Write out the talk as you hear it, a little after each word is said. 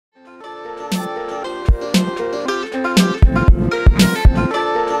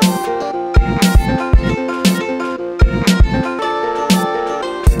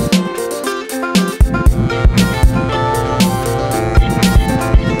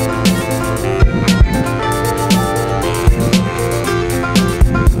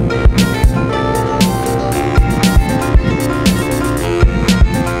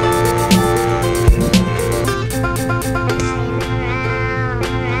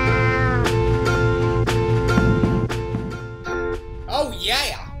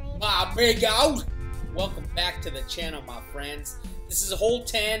amigos! Welcome back to the channel, my friends. This is hole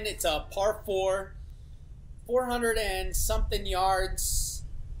 10. It's a par 4, 400 and something yards.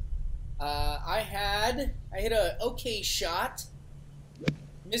 I hit a okay shot.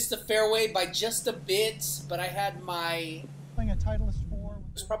 Missed the fairway by just a bit, but I had my, playing a Titleist 4.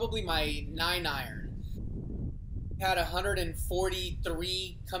 it was probably my 9-iron. Had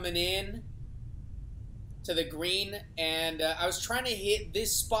 143 coming in to the green, and I was trying to hit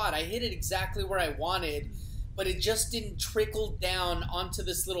this spot. I hit it exactly where I wanted, but it just didn't trickle down onto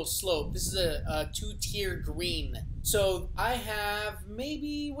this little slope. This is a two-tier green. So I have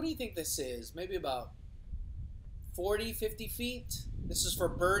maybe, what do you think this is? Maybe about 40, 50 feet. This is for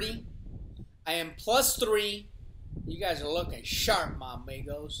birdie. I am +3. You guys are looking sharp, my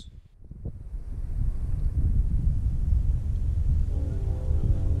amigos.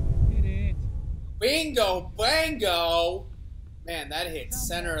 Bingo, bango! Man, that hit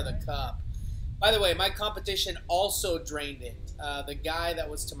center of the cup. By the way, my competition also drained it. The guy that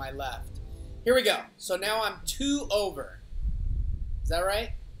was to my left. Here we go. So now I'm 2 over. Is that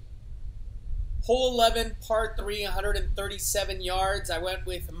right? Hole 11, par 3, 137 yards. I went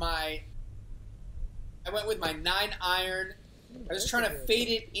with my 9-iron. I was trying to fade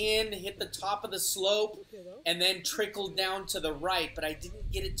it in, hit the top of the slope, and then trickle down to the right, but I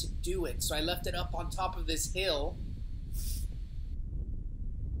didn't get it to do it, so I left it up on top of this hill.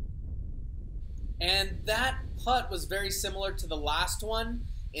 And that putt was very similar to the last one,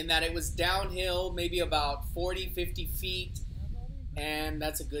 in that it was downhill, maybe about 40, 50 feet, and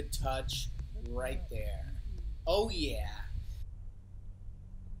that's a good touch right there. Oh, yeah.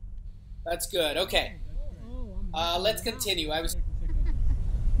 That's good. Okay. Let's continue. I was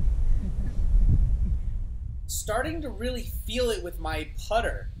starting to really feel it with my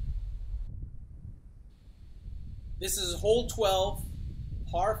putter. This is hole 12,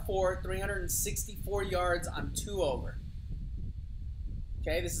 par 4, 364 yards. I'm 2 over.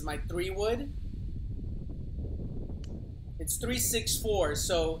 Okay, this is my 3-wood. It's 364,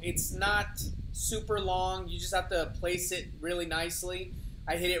 so it's not super long. You just have to place it really nicely.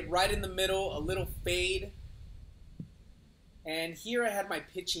 I hit it right in the middle, a little fade. And here I had my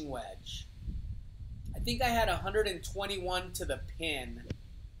pitching wedge. I think I had 121 to the pin.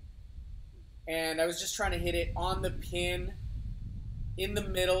 And I was just trying to hit it on the pin in the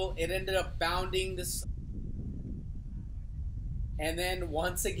middle. It ended up bounding this. And then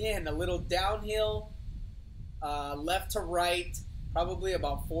once again, a little downhill, left to right, probably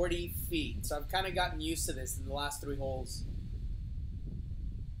about 40 feet. So I've kind of gotten used to this in the last 3 holes.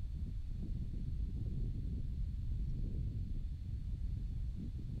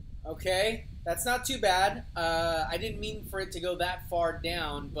 Okay, that's not too bad. I didn't mean for it to go that far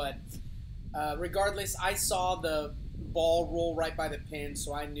down, but regardless, I saw the ball roll right by the pin,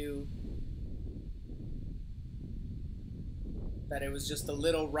 so I knew that it was just a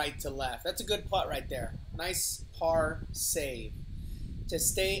little right to left. That's a good putt right there. Nice par save to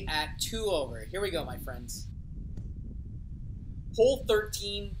stay at 2 over. Here we go, my friends. Hole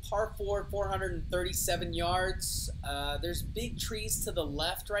 13, par 4, 437 yards. There's big trees to the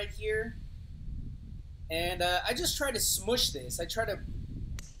left right here. And I just try to smush this. I try to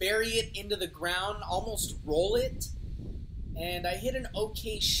bury it into the ground, almost roll it. And I hit an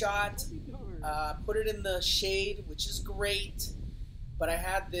okay shot. Put it in the shade, which is great. But I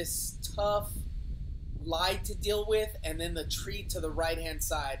had this tough lie to deal with, and then the tree to the right-hand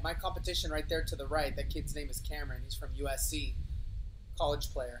side. My competition right there to the right, that kid's name is Cameron. He's from USC.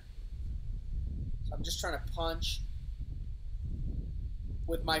 College player. So I'm just trying to punch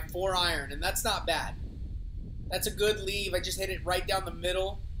with my 4-iron, and that's not bad. That's a good leave. I just hit it right down the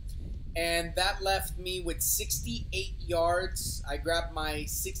middle, and that left me with 68 yards. I grabbed my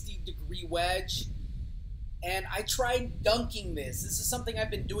 60-degree wedge, and I tried dunking this. This is something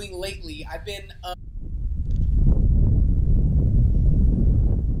I've been doing lately. I've been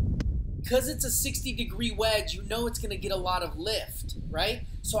because it's a 60-degree wedge, you know it's going to get a lot of lift, right?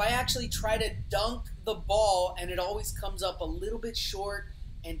 So I actually try to dunk the ball, and it always comes up a little bit short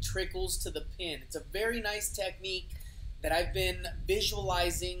and trickles to the pin. It's a very nice technique that I've been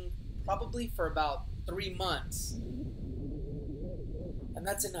visualizing probably for about 3 months. And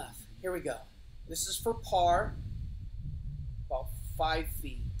that's enough. Here we go. This is for par, about 5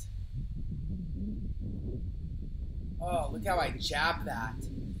 feet. Oh, look how I jab that.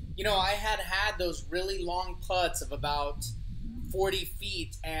 You know, I had those really long putts of about 40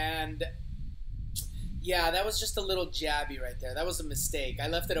 feet, and yeah, that was just a little jabby right there. That was a mistake. I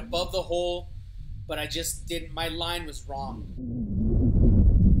left it above the hole, but I just didn't, my line was wrong.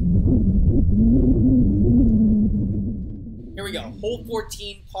 Here we go. Hole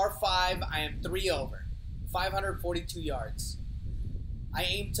 14, par 5, I am 3 over, 542 yards. I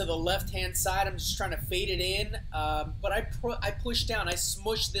aim to the left-hand side. I'm just trying to fade it in, but I push down. I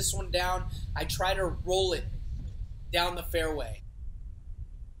smush this one down. I try to roll it down the fairway.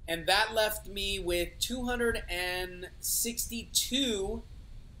 And that left me with 262.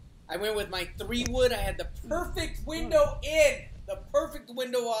 I went with my 3-wood. I had the perfect window in, the perfect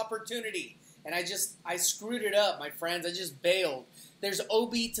window opportunity. And I screwed it up, my friends. I just bailed. There's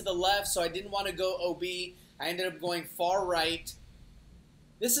OB to the left, so I didn't want to go OB. I ended up going far right.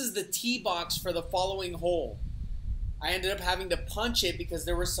 This is the tee box for the following hole. I ended up having to punch it because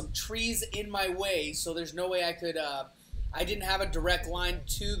there were some trees in my way, so there's no way I could, I didn't have a direct line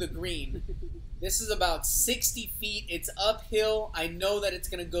to the green. This is about 60 feet. It's uphill. I know that it's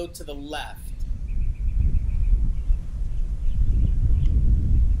going to go to the left.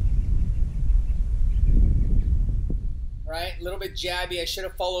 Right, a little bit jabby. I should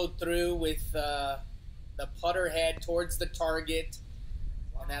have followed through with the putter head towards the target.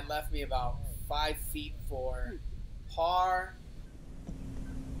 And that left me about 5 feet for par.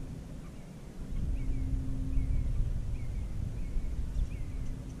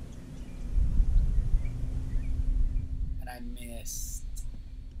 And I missed.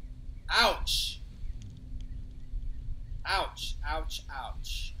 Ouch. Ouch, ouch,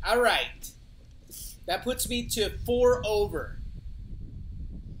 ouch. All right. That puts me to 4 over.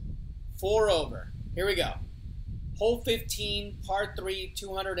 4 over. Here we go. Hole 15, par 3,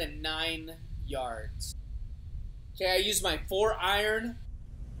 209 yards. Okay, I used my 4-iron.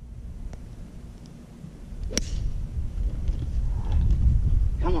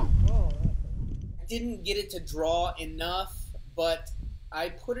 Come on. I didn't get it to draw enough, but I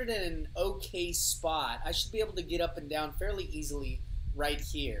put it in an okay spot. I should be able to get up and down fairly easily right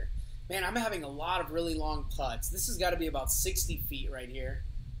here. Man, I'm having a lot of really long putts. This has got to be about 60 feet right here.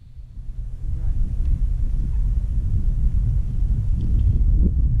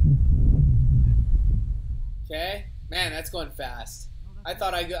 Okay, man, that's going fast. I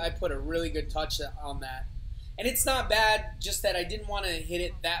thought I put a really good touch on that. And it's not bad, just that I didn't want to hit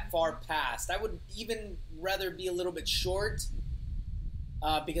it that far past. I would even rather be a little bit short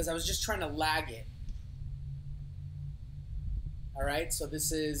because I was just trying to lag it. All right, so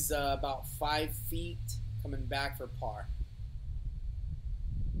this is about 5 feet coming back for par.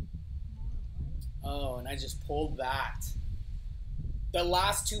 Oh, and I just pulled that. The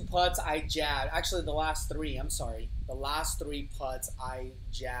last 2 putts I jabbed. Actually, the last 3. I'm sorry. The last 3 putts I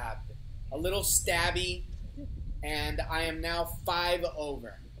jabbed. A little stabby, and I am now 5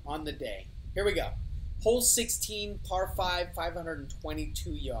 over on the day. Here we go. Hole 16, par 5,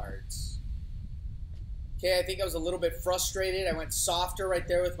 522 yards. Okay, I think I was a little bit frustrated. I went softer right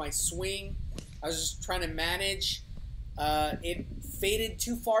there with my swing. I was just trying to manage. It faded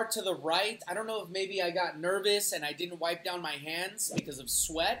too far to the right. I don't know if maybe I got nervous and I didn't wipe down my hands because of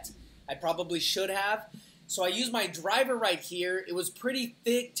sweat. I probably should have. So I used my driver right here. It was pretty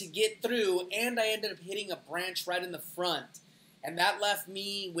thick to get through, and I ended up hitting a branch right in the front. And that left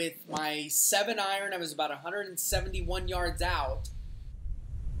me with my 7-iron. I was about 171 yards out.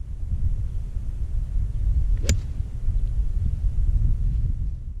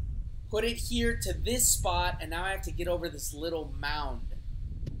 Put it here to this spot, and now I have to get over this little mound.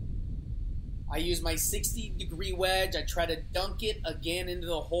 I use my 60-degree wedge. I try to dunk it again into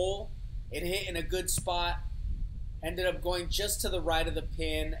the hole. It hit in a good spot. Ended up going just to the right of the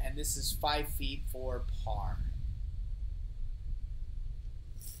pin, and this is 5 feet for par.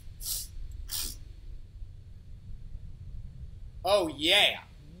 Oh, yeah.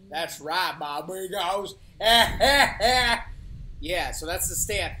 That's right, my amigos. Yeah, so that's to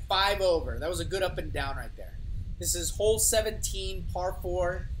stay at 5 over. That was a good up and down right there. This is hole 17, par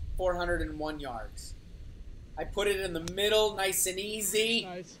 4, 401 yards. I put it in the middle, nice and easy.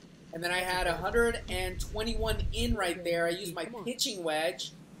 Nice. And then I had 121 in right there. I used my pitching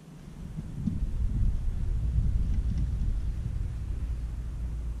wedge.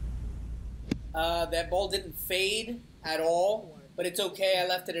 That ball didn't fade at all, but it's okay. I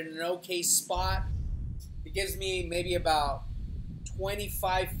left it in an okay spot. It gives me maybe about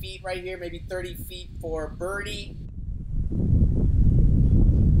 25 feet right here, maybe 30 feet for birdie.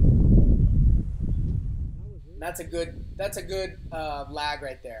 That's a good lag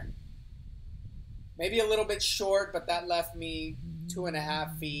right there. Maybe a little bit short, but that left me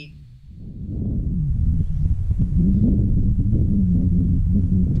 2.5 feet.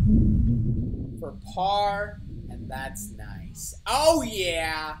 For par, and that's nice. Oh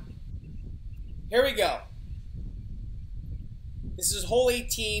yeah! Here we go. This is hole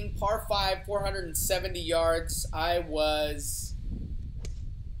 18, par 5, 470 yards. I was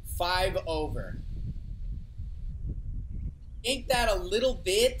 5 over. Inked that a little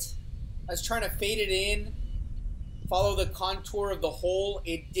bit. I was trying to fade it in, follow the contour of the hole.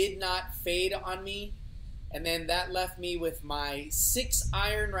 It did not fade on me. And then that left me with my 6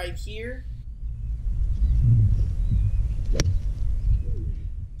 iron right here.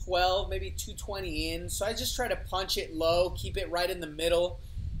 12, maybe 220 in. So I just try to punch it low, keep it right in the middle.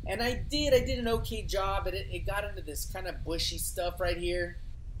 And I did an okay job, but it got into this kind of bushy stuff right here.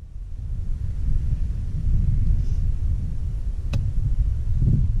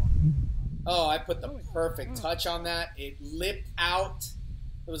 Oh, I put the perfect touch on that. It lipped out.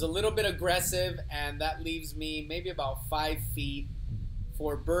 It was a little bit aggressive, and that leaves me maybe about 5 feet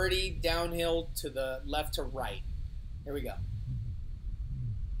for birdie downhill to the left to right. Here we go.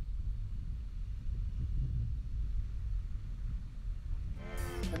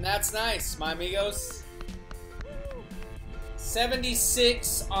 And that's nice, my amigos.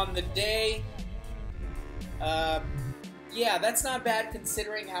 76 on the day. Yeah, that's not bad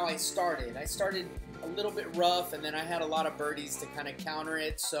considering how I started. I started a little bit rough, and then I had a lot of birdies to kind of counter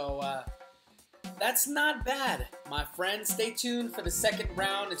it. So that's not bad, my friends. Stay tuned for the second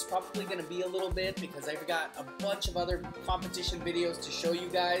round. It's probably going to be a little bit because I've got a bunch of other competition videos to show you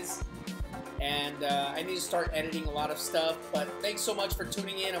guys. And I need to start editing a lot of stuff. But thanks so much for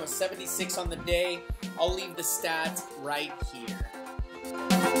tuning in. I was 76 on the day. I'll leave the stats right here.